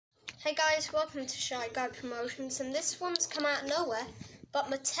Hey guys, welcome to Shy Guy Promotions, and this one's come out of nowhere,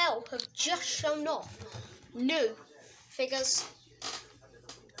 but Matel have just shown off new figures.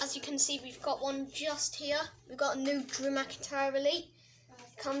 As you can see, we've got one just here. We've got a new Drew McIntyre Elite.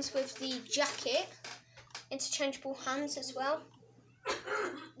 Comes with the jacket, interchangeable hands as well.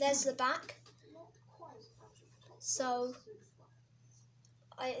 There's the back. So,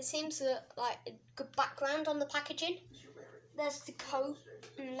 it seems like a good background on the packaging. There's the coat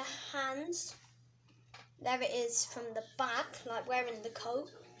and the hands. There it is from the back, like wearing the coat.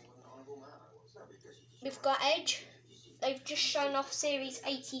 We've got Edge. They've just shown off Series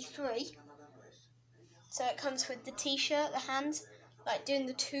 83. So it comes with the t-shirt, the hands, like doing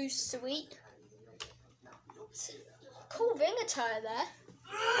the Too Sweet. Cool ring attire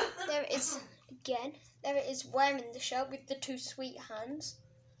there. There it is again. There it is wearing the shirt with the Too Sweet hands.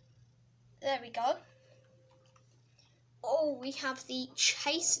 There we go. Oh, we have the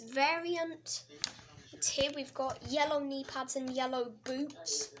Chase variant. It's here. We've got yellow knee pads and yellow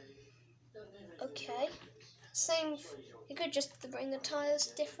boots. Okay. Same. You could just the ring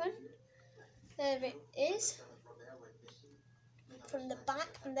attire's different. There it is. From the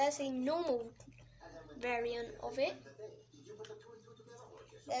back, and there's a normal variant of it.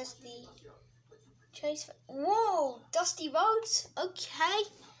 There's the Chase. Whoa, Dusty Rhodes. Okay.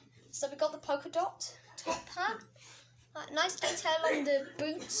 So we got the polka dot top hat. Nice detail on the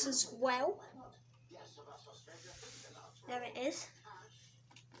boots as well. There it is.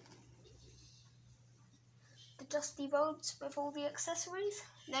 The Dusty Rhodes with all the accessories.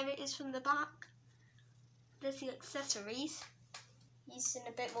 There it is from the back. There's the accessories. Used in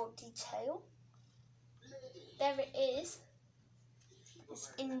a bit more detail. There it is.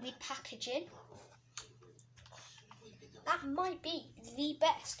 It's in the packaging. That might be the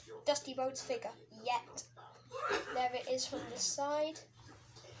best Dusty Rhodes figure yet. There it is from the side,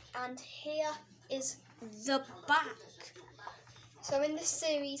 and here is the back. So in this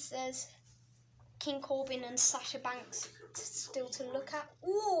series there's King Corbin and Sasha Banks still to look at.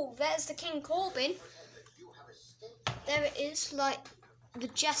 Ooh, there's the King Corbin. There it is, like the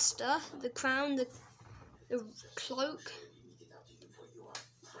jester, the crown, the cloak.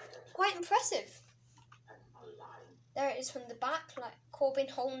 Quite impressive. There it is from the back, like Corbin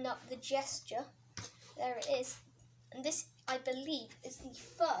holding up the gesture. There it is. And this, I believe, is the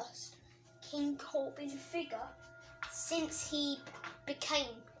first King Corbin figure since he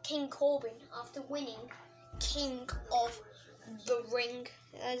became King Corbin after winning King of the Ring.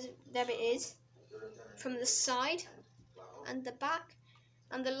 There it is. From the side and the back.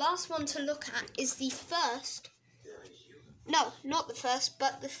 And the last one to look at is the first. No, not the first,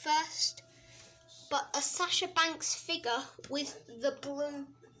 but the first. But a Sasha Banks figure with the blue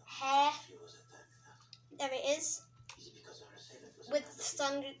hair. There it is, with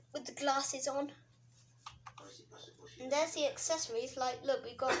the glasses on. And there's the accessories. Like, look,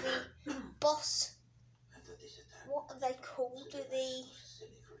 we've got the boss. What are they called?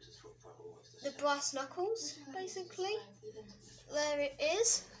 The brass knuckles, basically. There it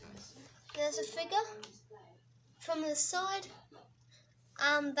is. There's a figure from the side,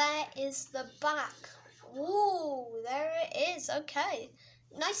 and there is the back. Ooh, there it is. Okay,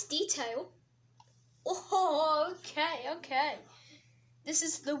 nice detail. Oh, okay. This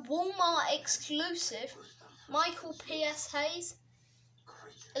is the Walmart exclusive Michael P.S. Hayes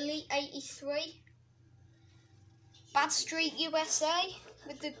Elite 83 Bad Street USA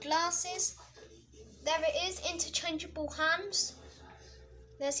with the glasses. There it is, interchangeable hands.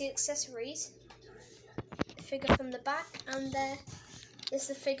 There's the accessories. The figure from the back, and there is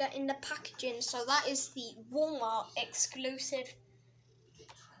the figure in the packaging. So that is the Walmart exclusive.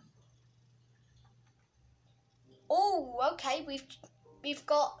 Oh, okay. We've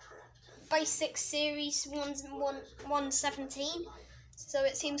got basic series 117. So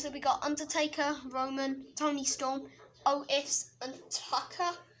it seems that we got Undertaker, Roman, Tony Storm, Otis, and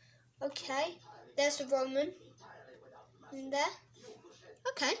Tucker. Okay, there's the Roman in there.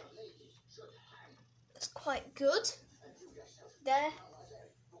 Okay, that's quite good. There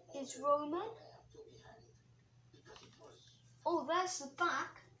is Roman. Oh, there's the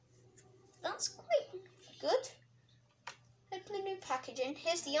back. That's quite good. Open the new packaging.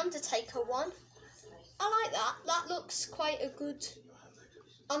 Here's the Undertaker one. I like that. That looks quite a good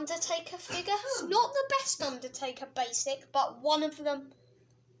Undertaker figure. It's not the best Undertaker basic, but one of them.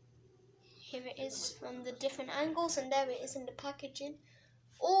 Here it is from the different angles, and there it is in the packaging.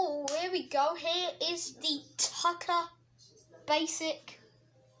 Oh, here we go. Here is the Tucker basic.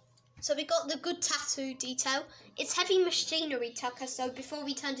 So we got the good tattoo detail. It's heavy machinery Tucker, so before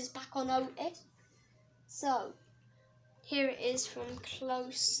he turned his back on Otis. So Here it is from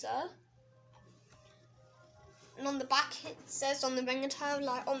closer. And on the back it says on the ring attire,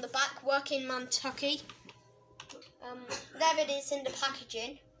 like on the back, working man Tucky. There it is in the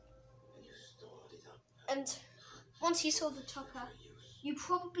packaging. And once you saw the topper, you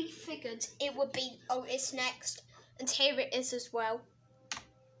probably figured it would be Otis next. And here it is as well.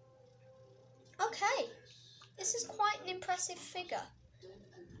 Okay, this is quite an impressive figure.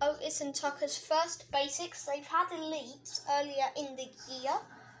 Otis and Tucker's first basics. They've had elites earlier in the year,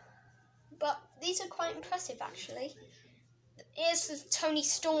 but these are quite impressive actually. Here's the Tony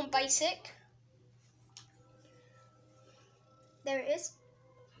Storm basic. There it is.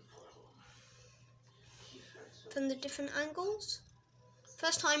 From the different angles.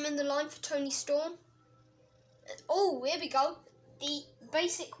 First time in the line for Tony Storm. Oh, here we go. The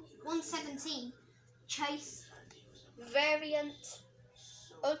basic 117 Chase variant.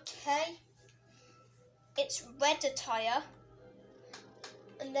 Okay. It's red attire.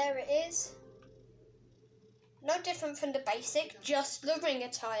 And there it is. No different from the basic, just the ring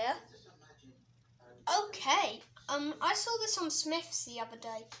attire. Okay. I saw this on Smith's the other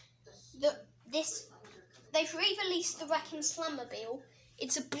day. They've re-released the Wrecking Slammobile.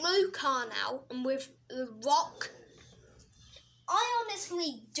 It's a blue car now, and with the Rock. I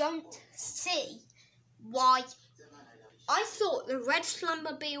honestly don't see why. I thought the red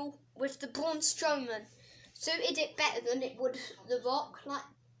Slammobile with the Braun Strowman suited it better than it would the Rock. Like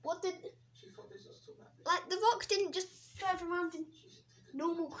the Rock didn't just drive around in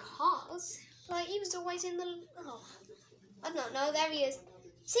normal cars. Like, he was always in the... Oh, I don't know, there he is.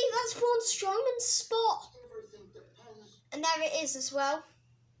 See, that's Braun Strowman's spot. And there it is as well.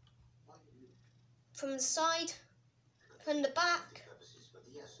 From the side, from the back.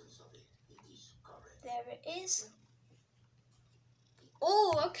 There it is.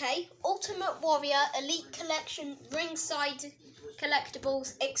 Oh, okay. Ultimate Warrior Elite Collection Ringside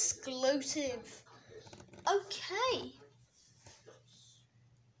Collectibles Exclusive. Okay.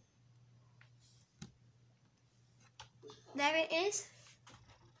 There it is.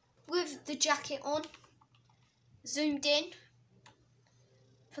 With the jacket on. Zoomed in.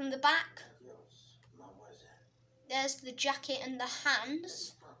 From the back. There's the jacket and the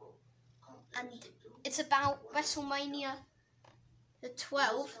hands. And it's about WrestleMania the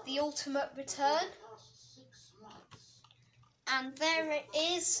 12th, the Ultimate Return. And there it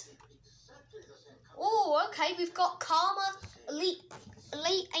is. Oh, okay, we've got Karma Elite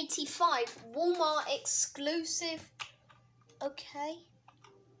 85, Walmart exclusive. Okay.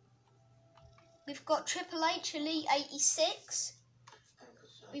 We've got Triple H Elite 86.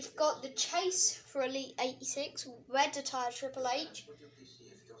 We've got the Chase for Elite 86, red attire Triple H.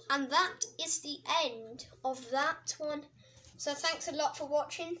 And that is the end of that one. So thanks a lot for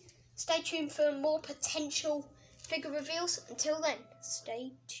watching. Stay tuned for more potential figure reveals. Until then,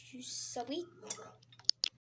 stay sweet.